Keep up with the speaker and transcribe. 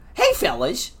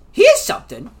fellas. Here's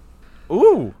something.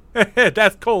 Ooh,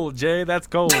 that's cold, Jay. That's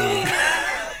cold.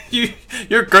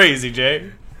 You're crazy,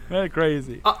 Jay. That's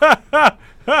crazy.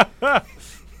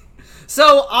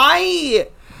 So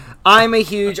I'm a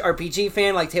huge RPG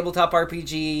fan, like tabletop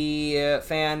RPG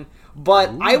fan.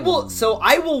 But I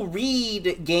will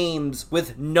read games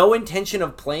with no intention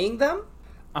of playing them,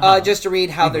 just to read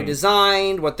how they're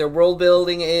designed, what their world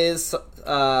building is,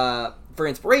 for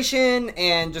inspiration,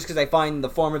 and just because I find the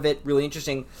form of it really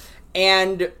interesting.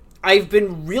 And I've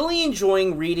been really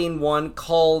enjoying reading one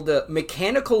called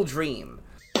Mechanical Dream.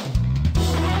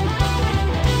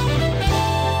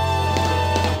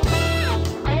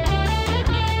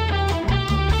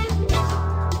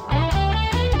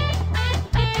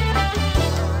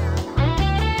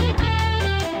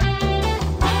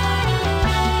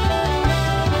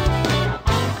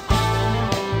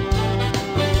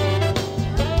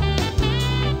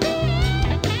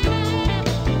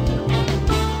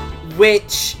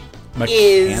 Which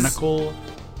Mechanical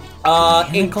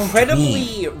is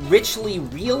incredibly richly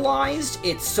realized.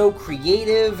 It's so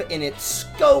creative in its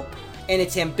scope and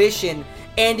its ambition,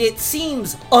 and it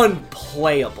seems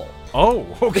unplayable. Oh,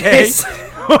 okay.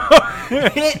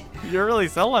 You're really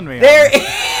selling me. There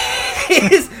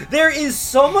is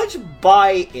so much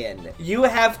buy-in. You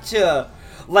have to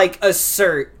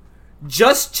assert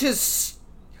just to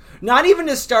not even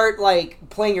to start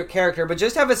playing your character, but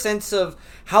just have a sense of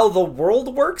how the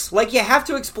world works. Like, you have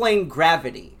to explain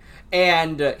gravity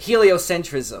and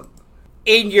heliocentrism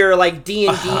in your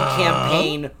D&D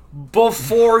campaign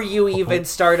before you even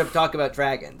start to talk about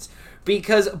dragons.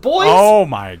 Because oh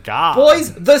my god,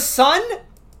 boys, the sun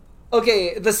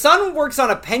works on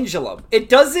a pendulum. It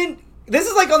doesn't. This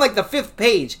is on the 5th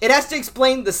page. It has to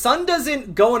explain the sun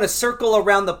doesn't go in a circle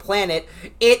around the planet.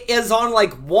 It is on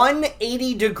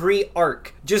 180-degree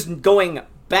arc, just going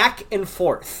back and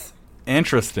forth.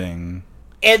 Interesting.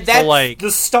 And that's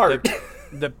the start.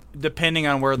 Depending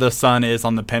on where the sun is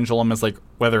on the pendulum is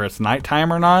whether it's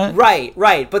nighttime or not. Right.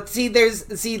 But there's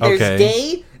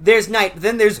day, there's night,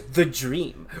 then there's the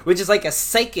dream, which is a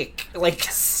psychic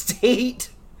state.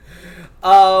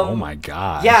 Oh my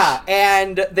god. Yeah,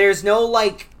 and there's no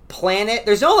planet,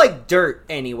 there's no dirt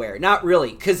anywhere, not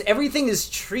really, because everything is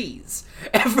trees.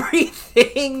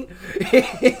 Everything,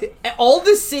 all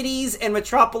the cities and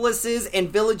metropolises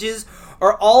and villages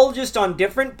are all just on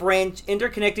different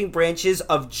interconnecting branches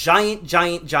of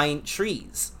giant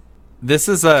trees. This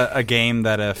is a game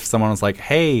that if someone was like,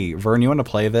 hey, Vern, you want to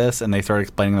play this? And they started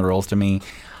explaining the rules to me,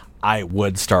 I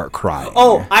would start crying.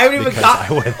 Oh, I haven't even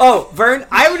Vern,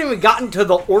 I haven't even gotten to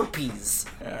the orpeez.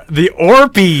 The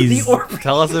orpeez.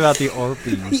 Tell us about the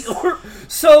orpeez.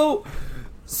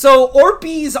 So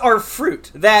orpeez are fruit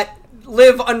that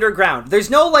live underground. There's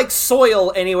no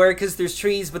soil anywhere because there's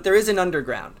trees, but there is an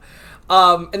underground.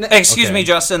 Excuse me,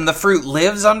 Justin. The fruit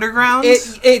lives underground.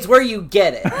 It's where you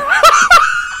get it.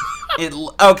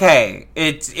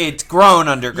 It's grown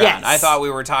underground. Yes. I thought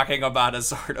we were talking about a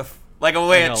sort of a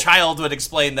way a child would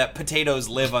explain that potatoes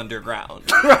live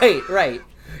underground. Right.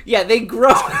 Yeah, they grow.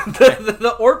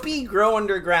 The orpee grow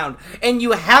underground, and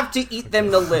you have to eat them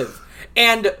to live.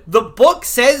 And the book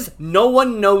says no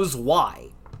one knows why.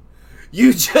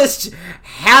 You just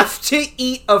have to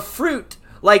eat a fruit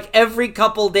every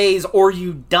couple days, or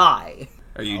you die.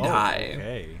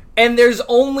 Okay. And there's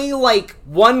only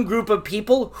one group of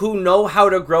people who know how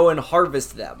to grow and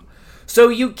harvest them. So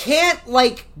you can't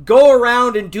go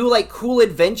around and do cool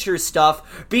adventure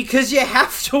stuff because you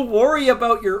have to worry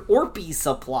about your orpee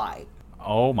supply.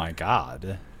 Oh my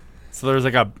god. So there's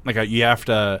you have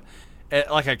to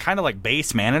a kind of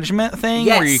base management thing.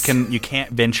 Yes. Where you can't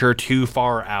venture too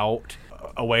far out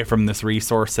away from this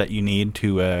resource that you need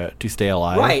to stay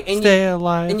alive. Right. And stay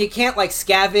alive. And you can't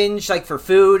scavenge for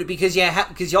food because you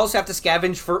also have to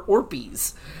scavenge for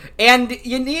orpeez. And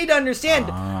you need to understand,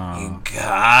 you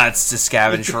got to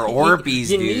scavenge for orpeez,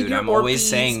 dude. I'm always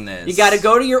saying this. You got to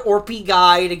go to your orpee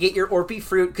guy to get your orpee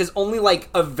fruit because only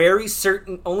a very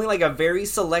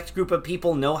select group of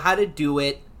people know how to do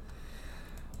it.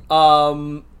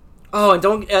 And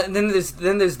then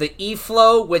there's the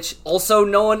E-flow, which also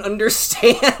no one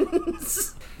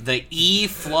understands. The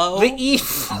E-flow? The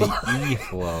E-flow. The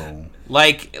E-flow.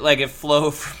 Like if Flo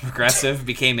from Progressive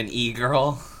became an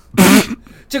E-girl.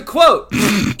 To quote,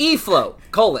 E-flow,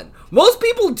 most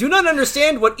people do not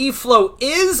understand what E-flow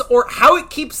is or how it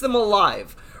keeps them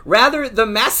alive. Rather, the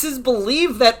masses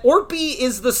believe that orpee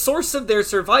is the source of their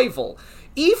survival.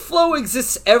 E-flow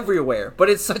exists everywhere, but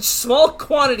in such small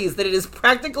quantities that it is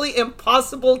practically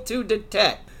impossible to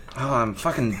detect. Oh, I'm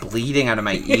fucking bleeding out of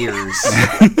my ears.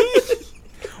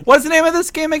 What's the name of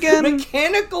this game again?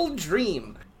 Mechanical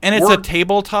Dream. And it's a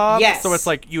tabletop, yes. so it's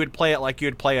like you would play it like you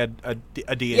would play a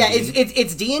D&D. Yeah,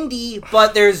 it's D&D,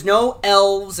 but there's no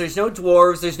elves, there's no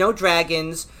dwarves, there's no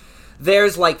dragons.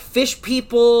 There's like fish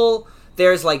people,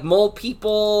 there's like mole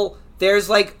people, there's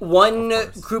like one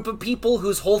group of people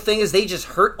whose whole thing is they just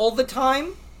hurt all the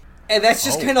time. And that's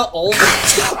just kind of all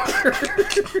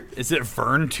the Is it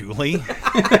Vern Tooley?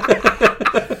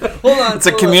 Hold on. It's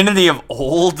a community of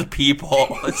old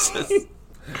people. It's just...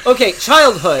 Okay,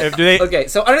 childhood. Okay,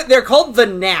 so they're called the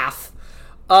NAF.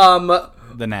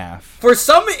 The NAF. For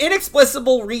some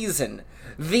inexplicable reason,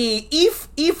 the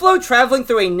E-flow traveling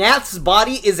through a NAF's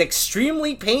body is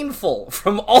extremely painful.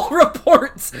 From all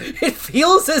reports, it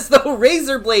feels as though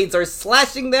razor blades are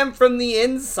slashing them from the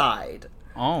inside.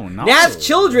 Oh, no. NAF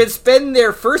children spend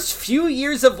their first few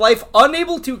years of life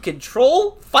unable to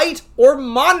control, fight, or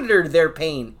monitor their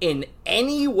pain in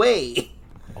any way.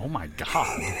 Oh my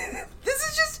god. This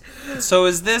is just... So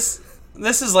is this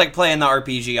is like playing the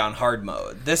RPG on hard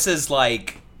mode. This is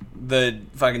like the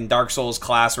fucking Dark Souls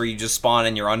class where you just spawn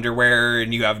in your underwear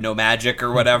and you have no magic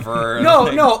or whatever.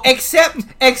 No,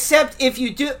 except if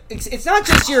you do, it's not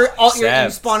just you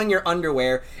spawn in your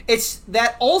underwear. It's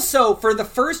that also for the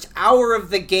first hour of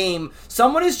the game,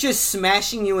 someone is just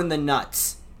smashing you in the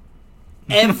nuts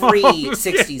every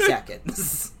 60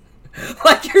 seconds.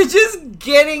 Like you're just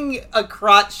getting a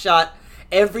crotch shot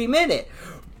every minute.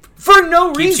 For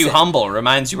no reason. Keeps you humble,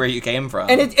 reminds you where you came from.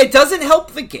 And it doesn't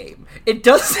help the game. It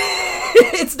doesn't...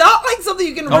 It's not like something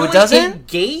you can really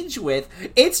engage with.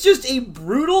 It's just a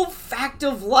brutal fact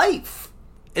of life.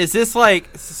 Is this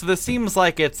like... So this seems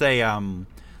like it's a...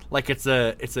 Like it's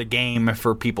a game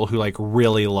for people who like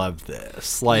really love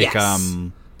this. Like,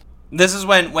 yes. This is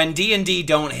when D&D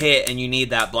don't hit and you need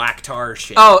that black tar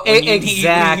shit. Oh,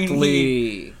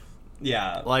 exactly.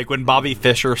 Yeah. Like when Bobby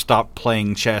Fischer stopped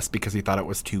playing chess because he thought it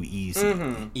was too easy.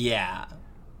 Mm-hmm. Yeah.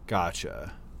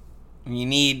 Gotcha. When you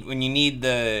need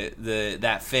the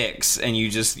that fix and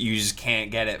you just can't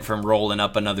get it from rolling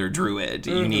up another druid.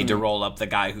 You need to roll up the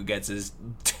guy who gets his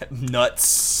nuts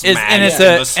smashed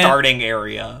in the starting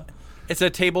area. It's a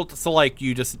table, so like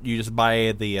you just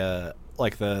buy the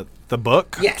like the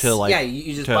book. Yes. To like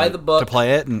you just buy the book to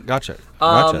play it and gotcha.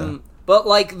 But,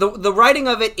 like, the writing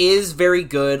of it is very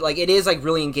good. Like, it is, like,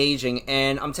 really engaging.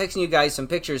 And I'm texting you guys some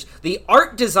pictures. The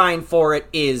art design for it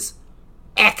is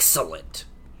excellent.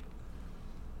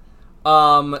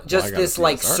 Just this,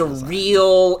 like,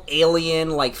 surreal,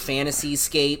 alien, like,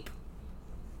 fantasy-scape.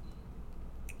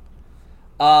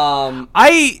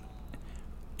 I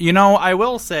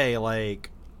will say,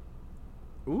 like...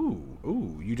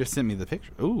 Ooh, you just sent me the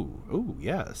picture. Ooh,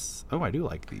 yes. Oh, I do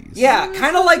like these. Yeah,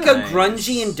 kind of like a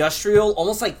grungy industrial,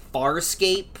 almost like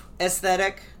Farscape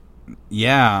aesthetic.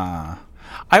 Yeah.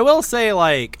 I will say,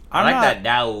 like... I like that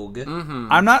dog. Mm-hmm.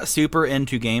 I'm not super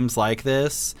into games like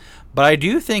this, but I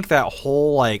do think that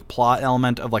whole, like, plot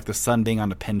element of, like, the sun being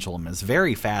on a pendulum is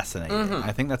very fascinating. Mm-hmm.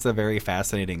 I think that's a very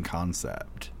fascinating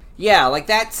concept. Yeah, like,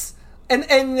 that's...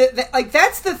 like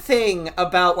that's the thing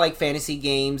about like fantasy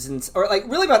games or like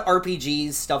really about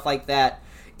RPGs, stuff like that,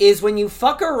 is when you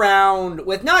fuck around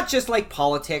with not just like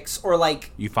politics or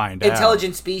like you find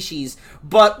intelligent species,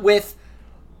 but with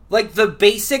like the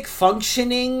basic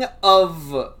functioning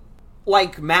of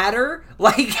like matter,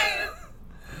 like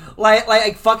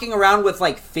like fucking around with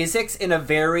like physics in a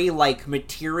very like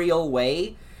material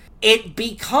way. It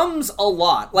becomes a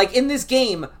lot. Like, in this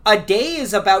game, a day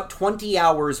is about 20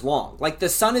 hours long. Like, the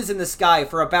sun is in the sky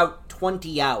for about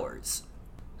 20 hours.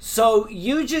 So,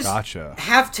 you just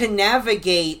have to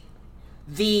navigate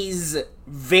these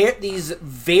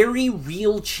very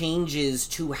real changes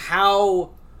to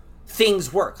how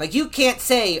things work. Like, you can't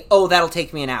say, oh, that'll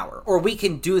take me an hour, or we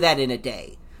can do that in a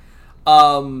day.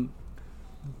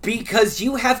 Because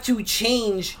you have to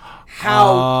change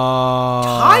how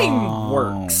time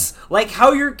works. Like,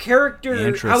 how your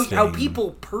character, how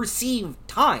people perceive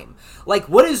time. Like,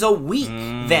 what is a week,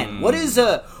 then? What is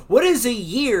a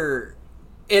year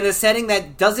in a setting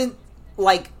that doesn't,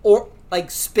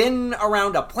 spin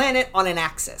around a planet on an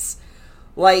axis?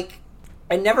 Like,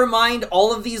 and never mind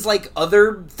all of these, like,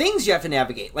 other things you have to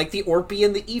navigate. Like, the Orpee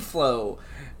and the E-flow.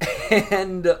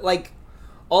 And, like...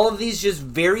 all of these just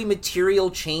very material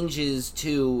changes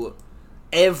to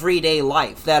everyday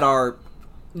life that are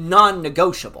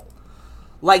non-negotiable.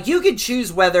 Like, you could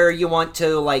choose whether you want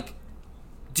to, like,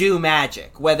 do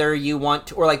magic, whether you want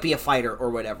to, or, like, be a fighter or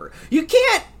whatever. You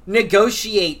can't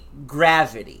negotiate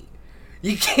gravity.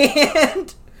 You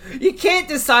can't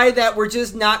decide that we're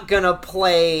just not gonna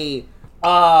play,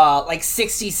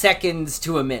 60 seconds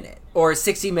to a minute, or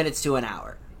 60 minutes to an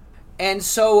hour. And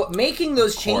so making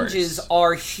those changes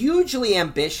are hugely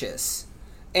ambitious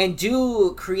and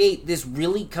do create this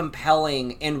really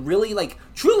compelling and really, like,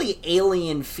 truly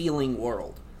alien feeling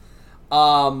world.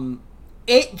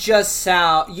 It just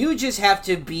you just have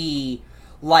to be,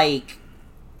 like,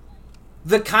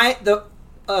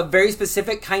 a very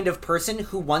specific kind of person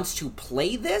who wants to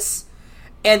play this,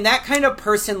 and that kind of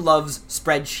person loves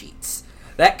spreadsheets.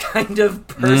 That kind of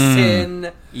person...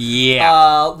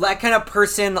 that kind of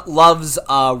person loves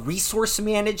resource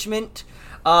management,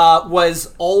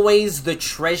 was always the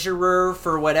treasurer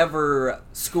for whatever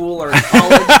school or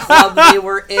college club they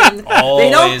were in.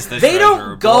 They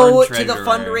don't go to the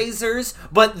fundraisers,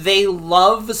 but they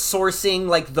love sourcing,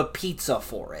 like, the pizza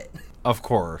for it. Of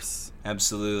course.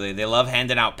 Absolutely. They love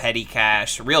handing out petty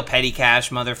cash. Real petty cash,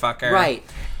 motherfucker. Right.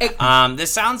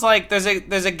 This sounds like there's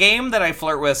a game that I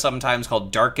flirt with sometimes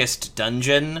called Darkest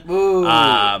Dungeon,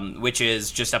 which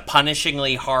is just a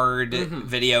punishingly hard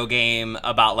video game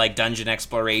about, like, dungeon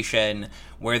exploration,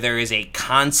 where there is a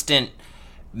constant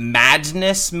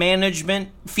madness management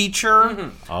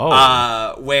feature,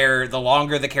 where the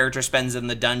longer the character spends in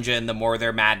the dungeon, the more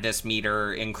their madness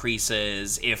meter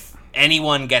increases. If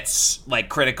anyone gets, like,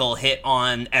 critical hit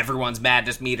on, everyone's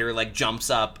madness meter, like, jumps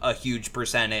up a huge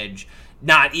percentage.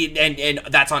 And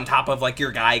that's on top of, like,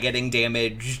 your guy getting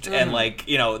damaged, and, like,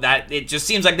 you know, that it just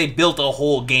seems like they built a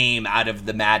whole game out of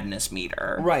the madness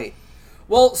meter. Right.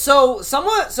 Well, so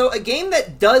a game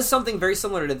that does something very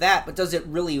similar to that, but does it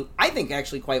really, I think,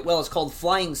 actually quite well, is called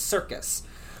Flying Circus,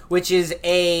 which is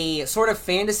a sort of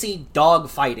fantasy dog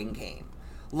fighting game.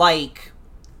 Like,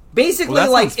 basically,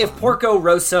 like, if Porco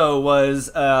Rosso was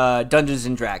Dungeons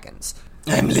and Dragons.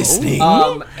 I'm listening.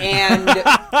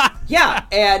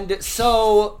 And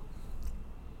so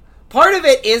part of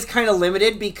it is kind of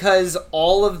limited because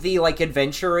all of the, like,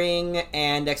 adventuring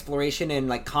and exploration and,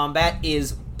 like, combat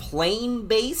is plane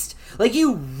based. Like,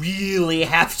 you really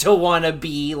have to want to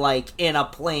be, like, in a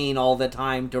plane all the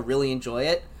time to really enjoy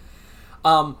it.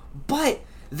 But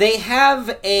they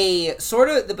have a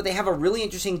really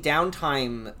interesting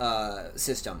downtime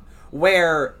system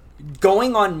where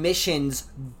going on missions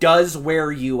does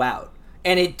wear you out,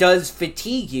 and it does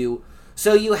fatigue you,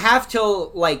 so you have to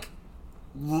like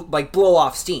blow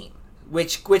off steam,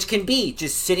 which can be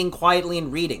just sitting quietly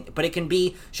and reading, but it can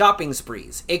be shopping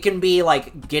sprees, it can be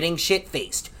like getting shit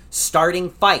faced, starting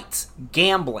fights,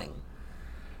 gambling.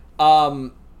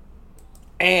 And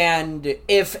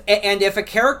if a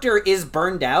character is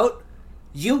burned out,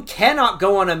 you cannot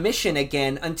go on a mission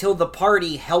again until the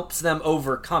party helps them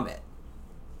overcome it.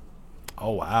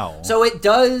 Oh, wow. So it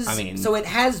does. So it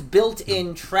has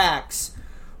built-in tracks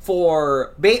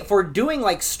for doing,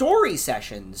 like, story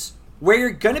sessions where you're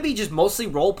going to be just mostly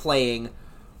role-playing,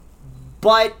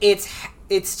 but it's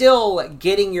still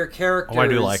getting your characters. Oh, I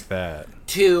do like that.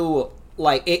 To,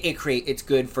 like, it's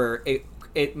good for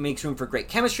it makes room for great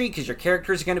chemistry because your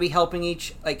characters are going to be helping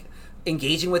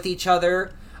engaging with each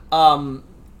other.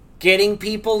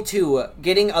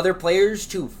 Getting other players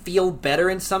to feel better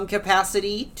in some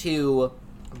capacity, to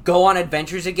go on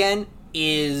adventures again,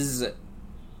 is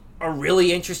a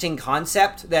really interesting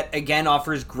concept that, again,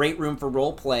 offers great room for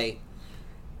role play.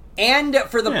 And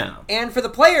for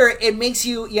the player, it makes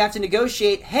you have to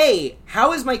negotiate, hey,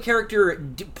 how does my character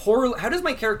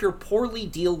poorly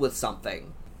deal with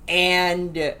something?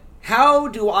 And how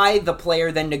do I, the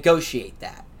player, then negotiate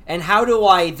that? And how do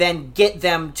I then get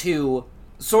them to,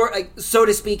 so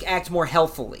to speak, act more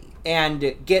healthily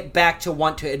and get back to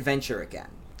want to adventure again?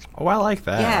 Oh, I like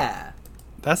that. Yeah.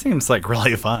 That seems like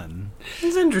really fun.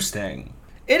 It's interesting.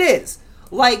 It is.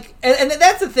 Like, and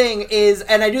that's the thing is,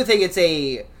 and I do think it's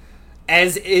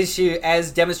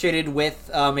as demonstrated with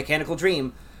Mechanical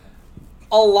Dream,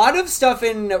 a lot of stuff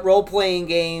in role-playing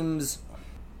games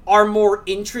are more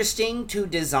interesting to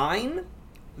design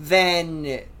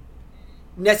than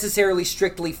necessarily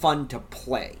strictly fun to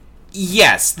play.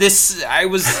 Yes, I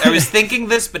was thinking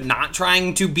this, but not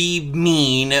trying to be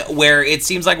mean, where it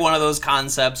seems like one of those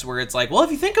concepts where it's like, well,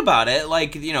 if you think about it,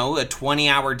 like, you know, a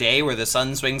 20-hour day where the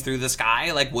sun swings through the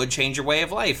sky, like, would change your way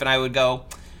of life. And I would go,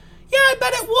 yeah, I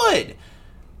bet it would.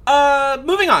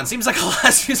 Moving on. Seems like a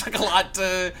lot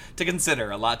to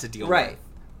consider, a lot to deal with. Right.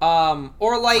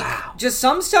 Or like, just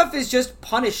some stuff is just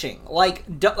punishing.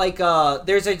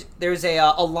 There's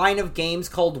a line of games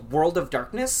called World of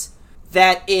Darkness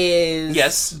that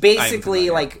is basically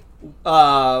like,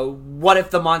 what if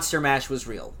the Monster Mash was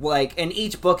real? Like, and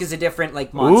each book is a different,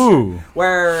 like, monster. Ooh.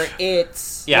 Where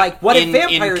it's like, what if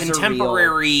vampires are real? In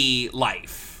contemporary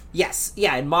life. Yes,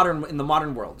 yeah, in the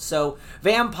modern world. So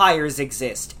vampires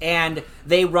exist, and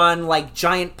they run like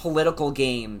giant political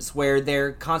games where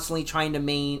they're constantly trying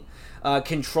to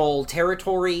control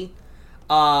territory.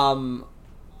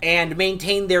 and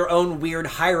maintain their own weird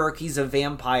hierarchies of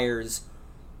vampires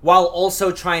while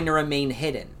also trying to remain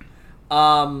hidden.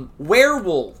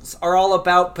 Werewolves are all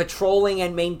about patrolling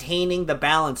and maintaining the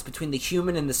balance between the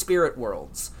human and the spirit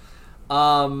worlds.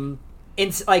 For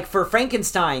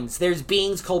Frankenstein's, there's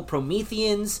beings called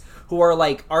Prometheans who are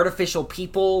like artificial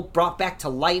people brought back to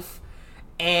life,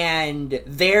 and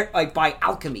they're like by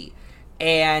alchemy,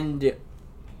 and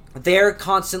they're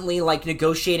constantly like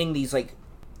negotiating these like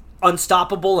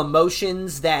unstoppable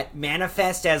emotions that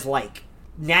manifest as like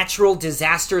natural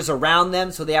disasters around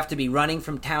them, so they have to be running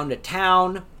from town to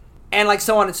town, and like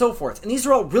so on and so forth. And these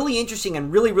are all really interesting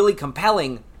and really, really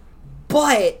compelling,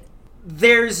 but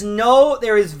there is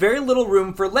very little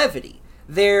room for levity.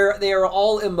 They are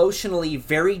all emotionally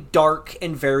very dark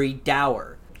and very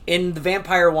dour. In the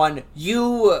vampire one,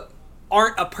 you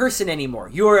aren't a person anymore.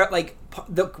 You are like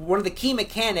one of the key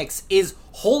mechanics is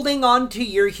holding on to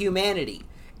your humanity,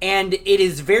 and it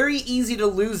is very easy to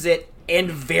lose it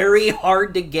and very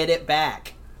hard to get it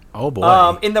back. Oh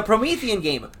boy. In the Promethean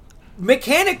game,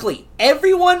 mechanically,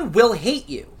 everyone will hate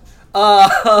you.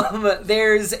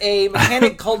 There's a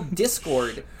mechanic called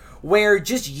Discord, where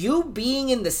just you being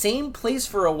in the same place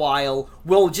for a while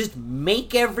will just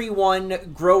make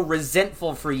everyone grow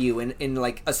resentful for you in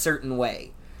like a certain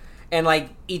way. And like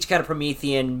each kind of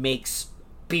Promethean makes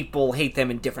people hate them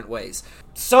in different ways.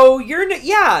 So you're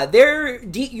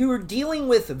dealing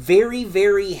with very,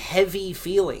 very heavy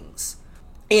feelings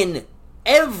in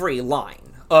every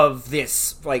line of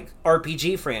this like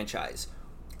RPG franchise,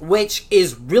 which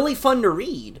is really fun to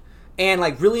read and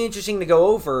like really interesting to go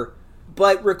over,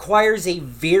 but requires a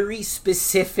very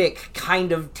specific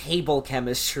kind of table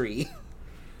chemistry.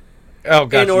 Oh,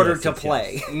 gotcha. In order to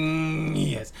play.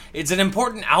 Yes. It's an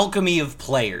important alchemy of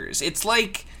players. It's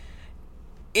like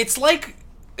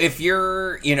if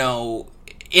you're, in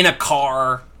a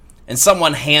car and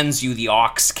someone hands you the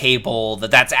aux cable,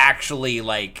 that's actually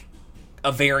like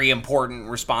a very important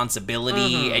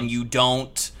responsibility, and you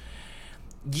don't...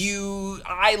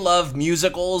 I love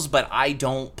musicals, but I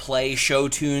don't play show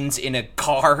tunes in a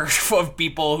car of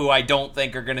people who I don't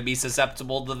think are going to be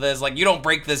susceptible to this. Like, you don't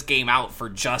break this game out for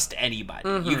just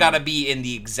anybody. You got to be in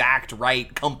the exact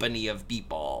right company of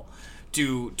people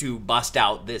to bust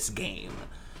out this game.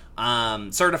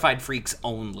 Certified freaks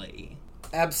only.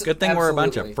 Good thing we're a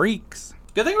bunch of freaks.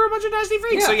 Good thing we're a bunch of nasty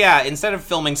freaks. Yeah. So instead of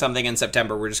filming something in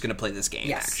September, we're just going to play this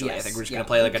game, actually. Yes, I think we're just going to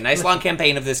play like a nice long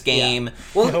campaign of this game.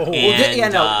 What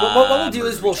we'll do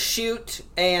is we'll shoot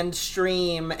and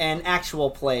stream an actual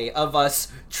play of us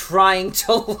trying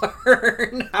to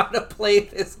learn how to play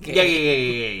this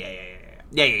game.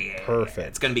 Yeah. Perfect.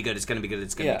 It's going to be good. It's going to be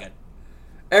good.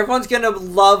 Everyone's going to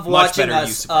love watching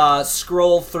us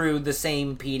scroll through the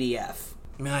same PDF.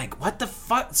 I'm like, what the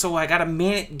fuck? So I gotta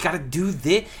do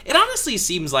this? It honestly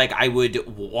seems like I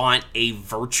would want a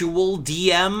virtual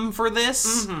DM for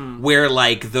this, where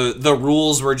like the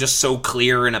rules were just so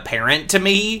clear and apparent to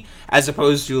me, as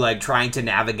opposed to like trying to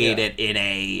navigate it in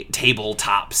a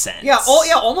tabletop sense.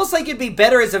 Almost like it'd be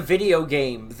better as a video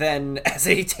game than as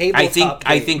a tabletop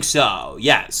game. I think so.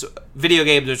 Yes, video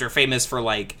games which are famous for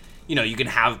like, you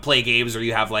can play games where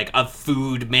you have like a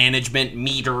food management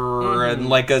meter and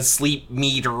like a sleep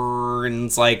meter, and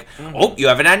it's like, oh, you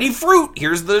haven't had any fruit.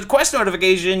 Here's the quest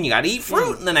notification. You got to eat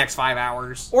fruit in the next 5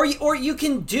 hours. Or you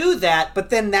can do that,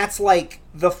 but then that's like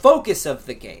the focus of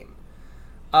the game.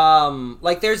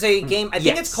 Like there's a game, I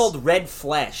think it's called Red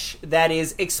Flesh, that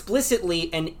is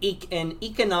explicitly an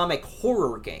economic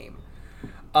horror game.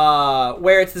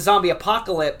 Where it's the zombie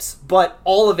apocalypse, but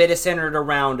all of it is centered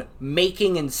around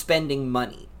making and spending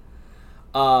money.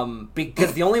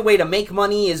 Because the only way to make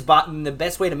money the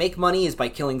best way to make money is by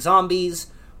killing zombies,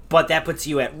 but that puts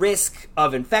you at risk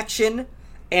of infection,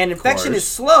 and infection is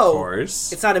slow. Of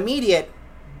course. It's not immediate,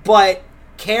 but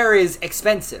care is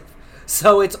expensive.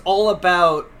 So it's all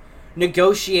about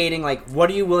negotiating, like, what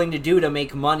are you willing to do to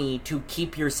make money to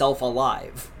keep yourself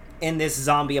alive in this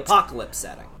zombie apocalypse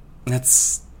setting.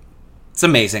 It's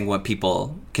amazing what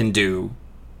people can do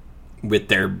with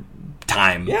their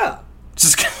time. Yeah.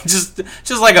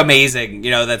 Just like amazing,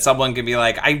 that someone can be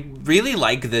like, I really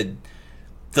like the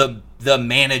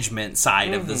management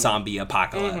side of the zombie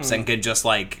apocalypse, and could just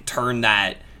like turn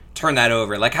that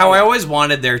over. Like how I always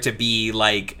wanted there to be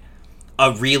like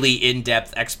a really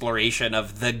in-depth exploration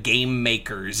of the game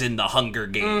makers in the Hunger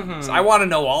Games. I want to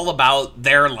know all about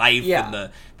their life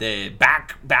and the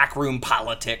backroom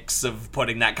politics of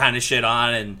putting that kind of shit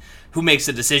on, and who makes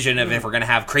the decision of if we're going to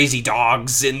have crazy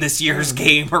dogs in this year's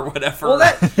game or whatever. Well,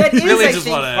 that is, really I think,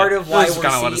 part of why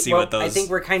I think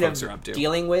we're kind of are up to.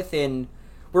 dealing with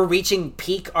we're reaching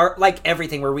peak art, like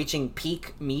everything, we're reaching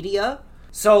peak media.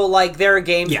 So, like, there are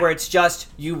games where it's just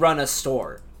you run a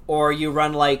store, or you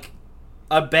run like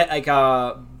a bed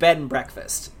and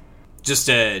breakfast. Just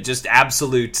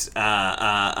absolute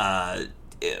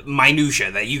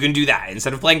minutia that you can do that.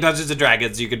 Instead of playing Dungeons and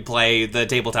Dragons, you can play the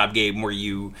tabletop game where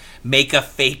you make a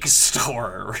fake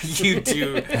store. You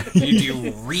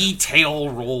do retail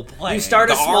role play. You start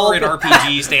a small R in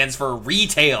RPG stands for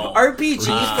retail.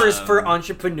 RPG for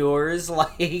entrepreneurs,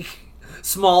 like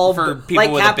small, for people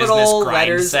like with capital a business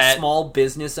letters, set. small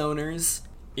business owners.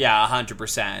 Yeah,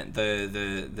 100%.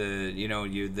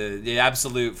 The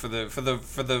absolute for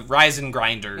the rise and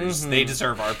grinders. They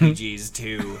deserve RPGs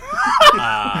too.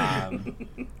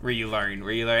 Where you learn.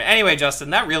 Anyway,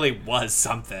 Justin, that really was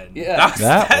something. Yeah,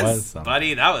 that was something,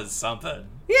 buddy. That was something.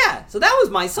 Yeah, so that was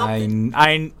my something.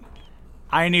 I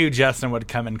knew Justin would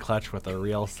come in clutch with a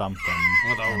real something.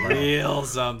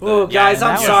 Oh, guys,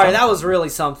 I'm sorry. That was really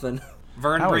something.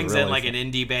 Vern brings in like an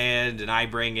indie band, and I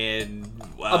bring in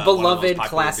a beloved one of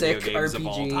classic video games RPG of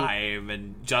all time,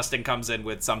 and Justin comes in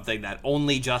with something that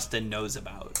only Justin knows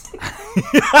about.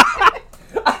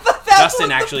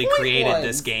 Justin actually created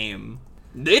this game.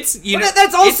 It's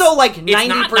that's also like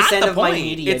 90% of my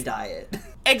media diet.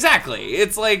 Exactly.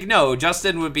 It's like, no,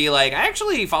 Justin would be like, I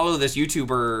actually follow this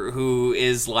YouTuber who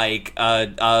is like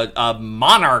a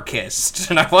monarchist,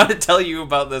 and I want to tell you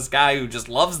about this guy who just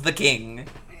loves the king.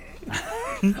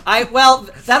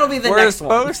 That'll be the We're next one.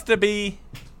 We're supposed to be.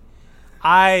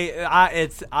 To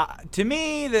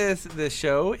me, this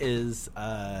show is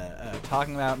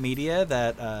talking about media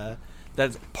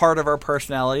that's part of our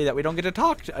personality that we don't get to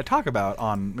talk about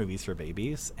on Movies for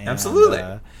Babies. And, absolutely.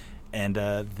 I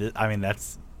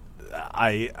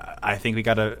think we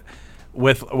got a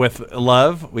with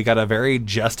love. We got a very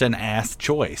Justin-ass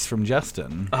choice from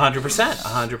Justin.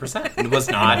 100%. It was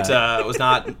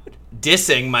not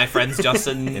dissing my friend's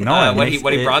Justin what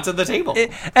he brought to the table.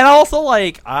 And also,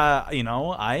 like,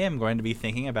 I am going to be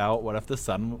thinking about what it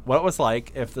was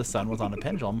like if the sun was on a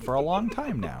pendulum for a long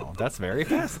time now. That's very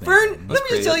fascinating. Vern, let me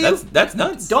just tell you, that's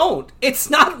nuts. Don't. It's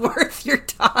not worth your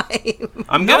time.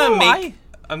 I'm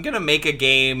gonna make a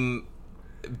game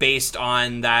based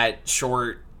on that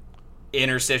short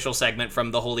interstitial segment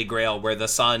from the Holy Grail where the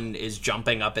sun is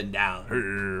jumping up and down.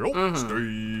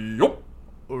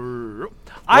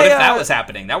 What if that was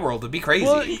happening? That world would be crazy.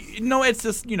 Well, no, it's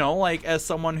just, like, as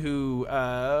someone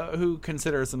who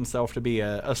considers himself to be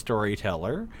a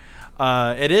storyteller,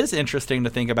 it is interesting to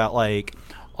think about, like,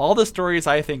 all the stories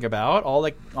I think about, all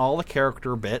the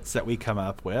character bits that we come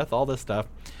up with, all this stuff.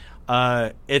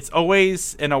 It's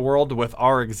always in a world with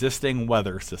our existing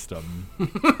weather system.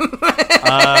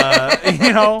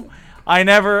 I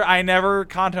never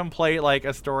contemplate, like,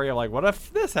 a story of, like, what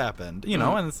if this happened?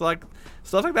 And it's like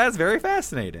stuff like that is very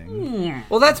fascinating.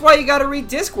 Well, that's why you got to read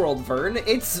Discworld, Vern.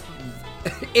 It's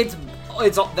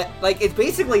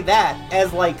basically that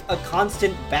as like a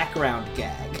constant background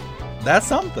gag. That's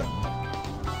something.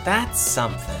 That's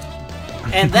something.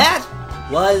 And that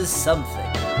was something.